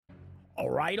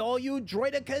Alright, all you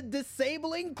Droidica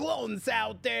disabling clones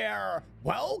out there,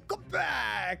 welcome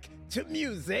back to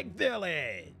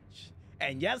MusicVillage.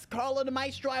 And yes, Carlo the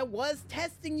Maestro, I was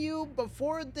testing you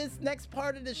before this next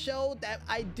part of the show that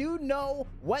I do know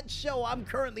what show I'm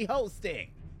currently hosting.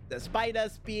 Despite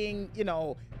us being,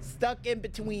 stuck in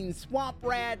between swamp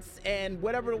rats and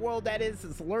whatever the world that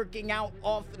is lurking out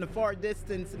off in the far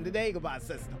distance in the Dagobah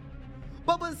system.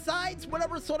 But besides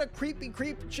whatever sort of creepy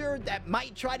creature that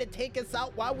might try to take us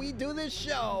out while we do this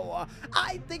show,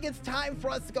 I think it's time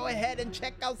for us to go ahead and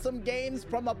check out some games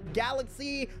from a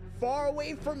galaxy far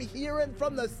away from here and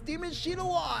from the Steam Machine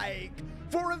alike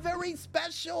for a very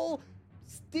special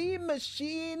Steam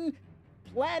Machine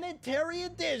Planetary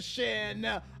Edition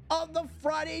of the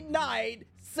Friday Night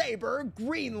Saber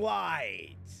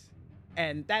Greenlight.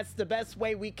 And that's the best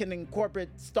way we can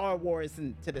incorporate Star Wars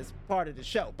into this part of the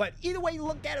show. But either way you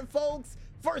look at it, folks,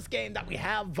 first game that we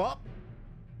have up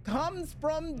comes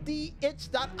from the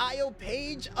itch.io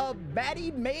page of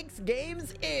Maddie Makes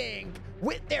Games Inc.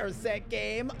 with their set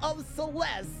game of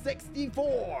Celeste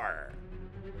 64.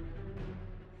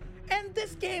 And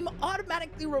this game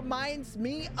automatically reminds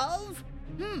me of,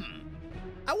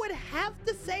 I would have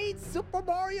to say Super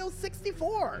Mario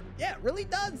 64. Yeah, it really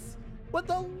does. With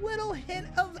a little hint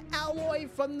of alloy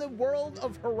from the world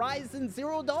of Horizon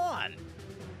Zero Dawn.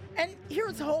 And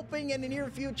here's hoping in the near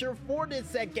future for this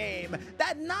set game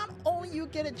that not only you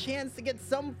get a chance to get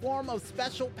some form of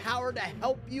special power to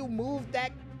help you move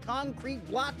that concrete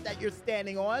block that you're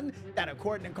standing on, that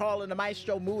according to Carl and the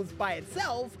Maestro moves by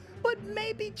itself, but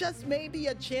maybe, just maybe,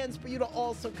 a chance for you to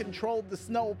also control the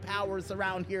snow powers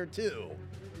around here too.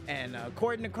 And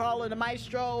according to Carl and the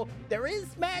Maestro, there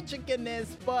is magic in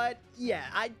this, but yeah,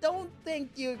 I don't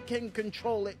think you can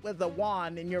control it with a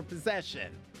wand in your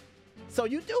possession. So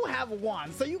you do have a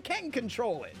wand, so you can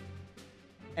control it.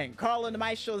 And Carl and the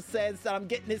Maestro says that I'm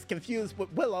getting this confused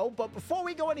with Willow, but before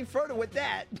we go any further with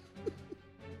that,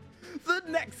 the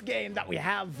next game that we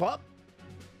have up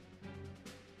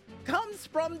comes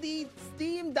from the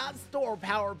Steam.store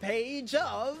power page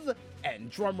of,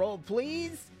 and drumroll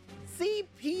please,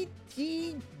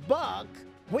 CPT Buck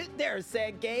with their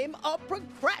said game of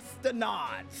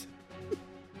Procrastinaut.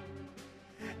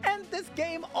 And this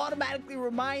game automatically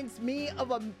reminds me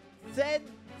of a said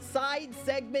side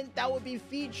segment that would be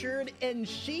featured in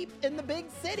Sheep in the Big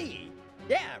City.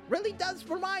 Yeah, really does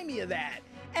remind me of that.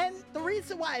 And the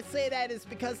reason why I say that is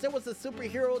because there was a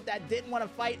superhero that didn't want to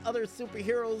fight other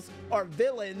superheroes or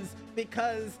villains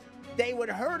because they would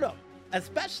hurt him,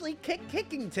 especially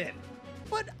Kickington.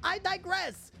 But I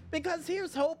digress, because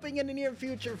here's hoping in the near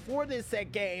future for this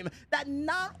set game that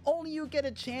not only you get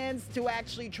a chance to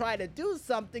actually try to do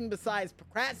something besides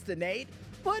procrastinate,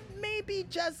 but maybe,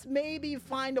 just maybe,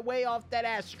 find a way off that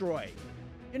asteroid.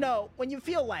 When you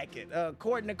feel like it,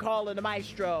 according to Carl and the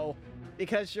Maestro,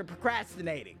 because you're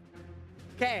procrastinating.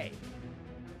 Okay,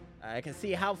 I can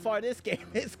see how far this game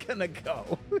is gonna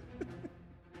go.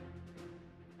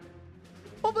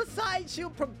 Well, besides you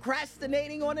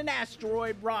procrastinating on an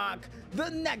asteroid rock,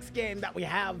 the next game that we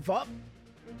have up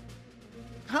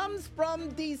comes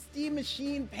from the Steam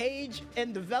Machine page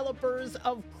and developers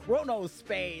of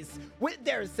Chronospace with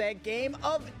their set game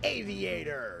of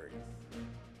Aviators.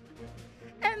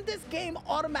 And this game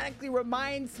automatically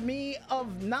reminds me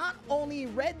of not only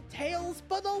Red Tails,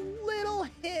 but a little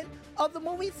hint of the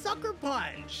movie Sucker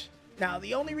Punch. Now,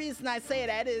 the only reason I say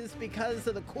that is because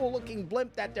of the cool-looking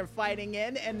blimp that they're fighting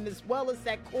in, and as well as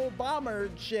that cool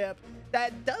bomber ship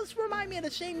that does remind me of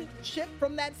the same ship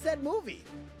from that said movie,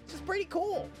 which is pretty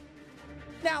cool.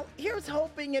 Now, here's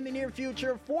hoping in the near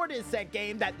future for this set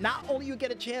game that not only you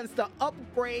get a chance to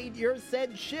upgrade your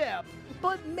said ship,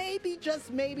 but maybe,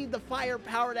 just maybe, the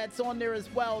firepower that's on there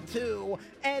as well too,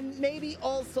 and maybe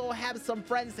also have some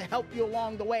friends to help you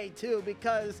along the way too,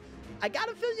 because I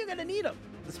got a feeling you're gonna need them.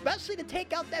 Especially to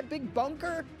take out that big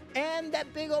bunker and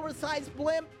that big oversized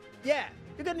blimp. Yeah,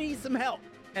 you're gonna need some help,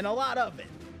 and a lot of it.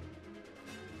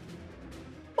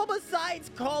 But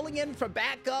besides calling in for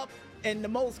backup in the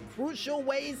most crucial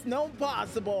ways known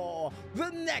possible, the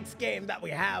next game that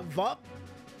we have up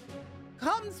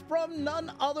comes from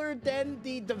none other than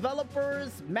the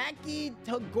developers Maki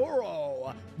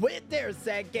Toguro with their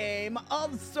set game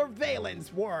of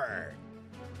Surveillance World.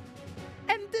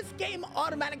 And this game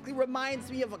automatically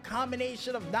reminds me of a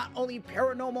combination of not only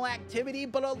Paranormal Activity,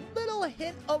 but a little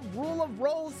hint of Rule of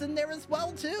Rose in there as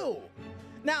well too.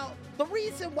 Now, the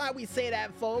reason why we say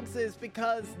that, folks, is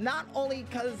because not only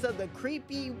because of the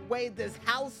creepy way this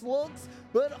house looks,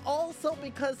 but also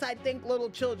because I think little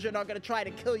children are going to try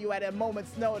to kill you at a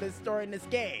moment's notice during this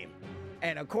game.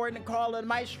 And according to Carl and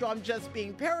Maestro, I'm just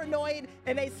being paranoid,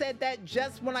 and they said that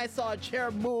just when I saw a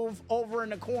chair move over in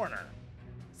the corner.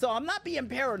 So I'm not being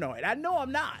paranoid. I know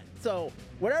I'm not. So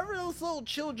whatever those little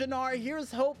children are,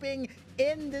 here's hoping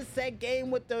in this set game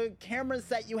with the cameras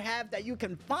that you have that you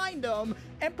can find them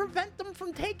and prevent them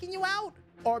from taking you out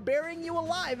or burying you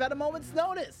alive at a moment's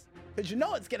notice. Because you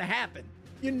know it's going to happen.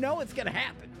 You know it's going to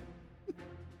happen.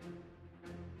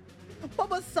 But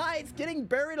besides getting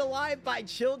buried alive by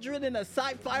children in a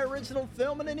sci-fi original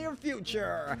film in the near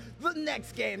future, the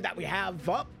next game that we have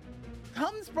up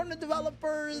comes from the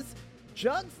developers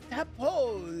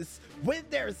Juxtapose with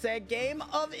their said game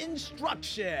of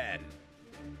Instruction.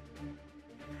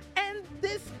 And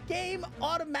this game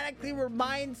automatically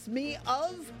reminds me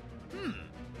of,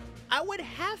 I would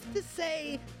have to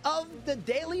say of the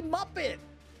Daily Muppet.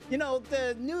 You know,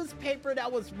 the newspaper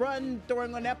that was run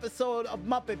during an episode of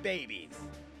Muppet Babies,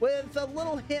 with a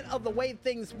little hint of the way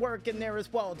things work in there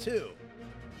as well, too.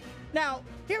 Now,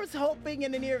 here's hoping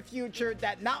in the near future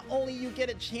that not only you get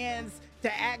a chance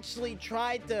to actually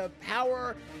try to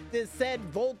power the said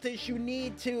voltage you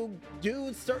need to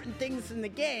do certain things in the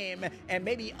game, and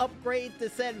maybe upgrade the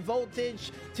said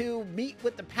voltage to meet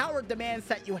with the power demands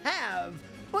that you have,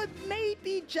 but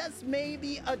maybe, just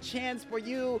maybe, a chance for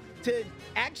you to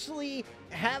actually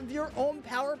have your own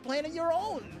power plant of your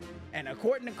own. And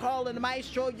according to Carl and the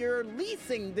Maestro, you're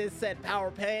leasing this said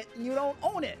power plant and you don't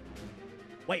own it.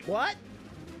 Wait, what?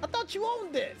 I thought you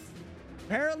owned this.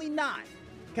 Apparently not,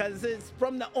 because it's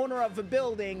from the owner of a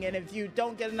building, and if you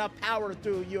don't get enough power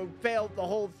through, you failed the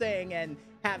whole thing and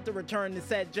have to return the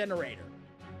said generator.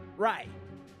 Right.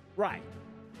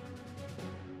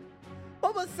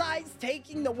 But besides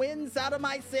taking the winds out of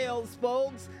my sails,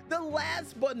 folks, the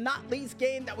last but not least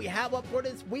game that we have up for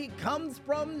this week comes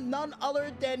from none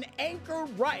other than Anchor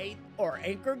Right, or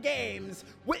Anchor Games,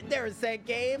 with their said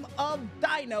game of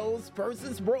Dinos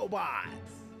versus Robots.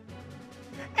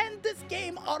 And this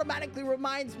game automatically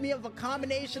reminds me of a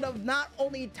combination of not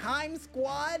only Time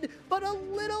Squad, but a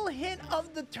little hint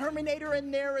of the Terminator in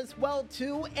there as well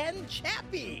too, and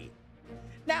Chappie.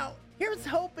 Now, here's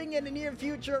hoping in the near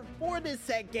future for this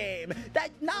set game that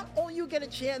not only you get a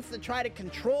chance to try to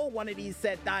control one of these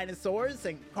set dinosaurs,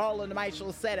 and Carl and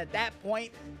Michael said at that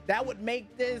point that would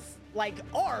make this like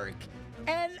Ark,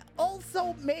 and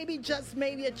also maybe, just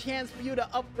maybe, a chance for you to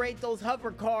upgrade those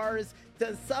hover cars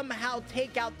to somehow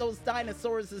take out those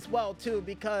dinosaurs as well too,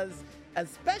 because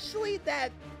especially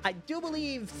that, I do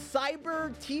believe,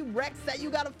 Saber T-Rex that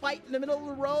you gotta fight in the middle of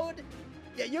the road,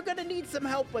 yeah, you're gonna need some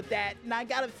help with that, and I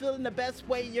got a feeling the best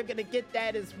way you're gonna get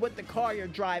that is with the car you're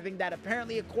driving, that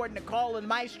apparently, according to Carl and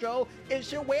Maestro,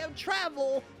 is your way of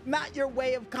travel, not your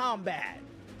way of combat.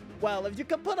 Well, if you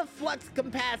can put a flux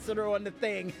capacitor on the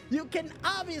thing, you can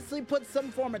obviously put some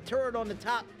form of turret on the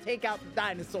top to take out the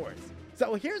dinosaurs.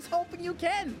 So here's hoping you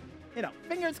can. You know,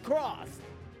 fingers crossed.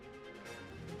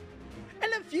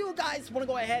 And if you guys want to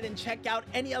go ahead and check out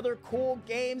any other cool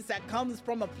games that comes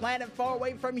from a planet far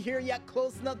away from here yet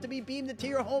close enough to be beamed into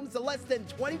your homes in less than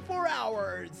 24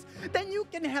 hours, then you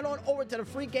can head on over to the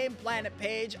Free Game Planet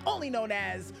page, only known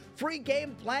as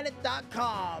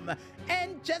freegameplanet.com,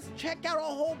 and just check out a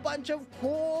whole bunch of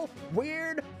cool,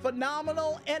 weird,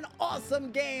 phenomenal, and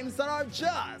awesome games that are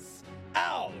just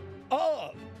out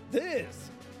of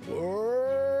this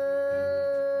world.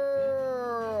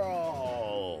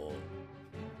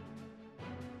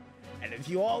 And if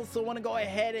you also want to go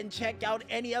ahead and check out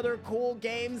any other cool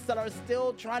games that are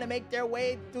still trying to make their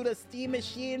way through the Steam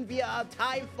machine via a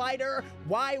TIE Fighter,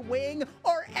 Y-Wing,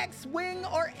 or X-Wing,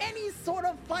 or any sort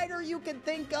of fighter you can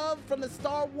think of from the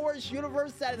Star Wars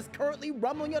universe that is currently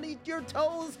rumbling underneath your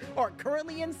toes or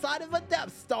currently inside of a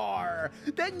Death Star,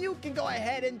 then you can go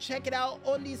ahead and check it out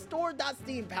on the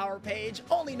store.steampower page,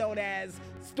 only known as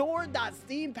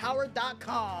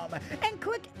store.steampower.com, and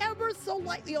click ever so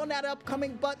lightly on that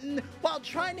upcoming button while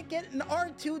trying to get an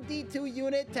R2-D2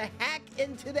 unit to hack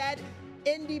into that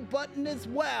indie button as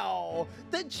well,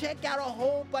 to check out a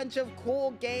whole bunch of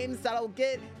cool games that'll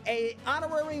get a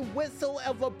honorary whistle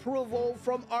of approval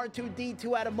from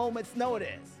R2-D2 at a moment's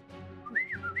notice.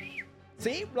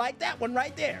 See, like that one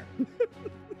right there.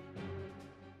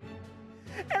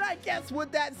 And I guess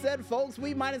with that said, folks,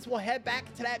 we might as well head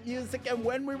back to that music, and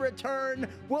when we return,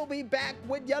 we'll be back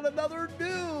with yet another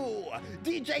new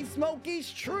DJ Smokey's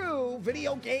True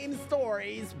Video Game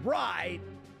Stories right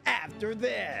after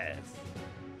this.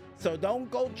 So don't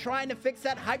go trying to fix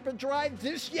that hyperdrive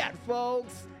just yet,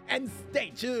 folks, and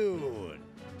stay tuned.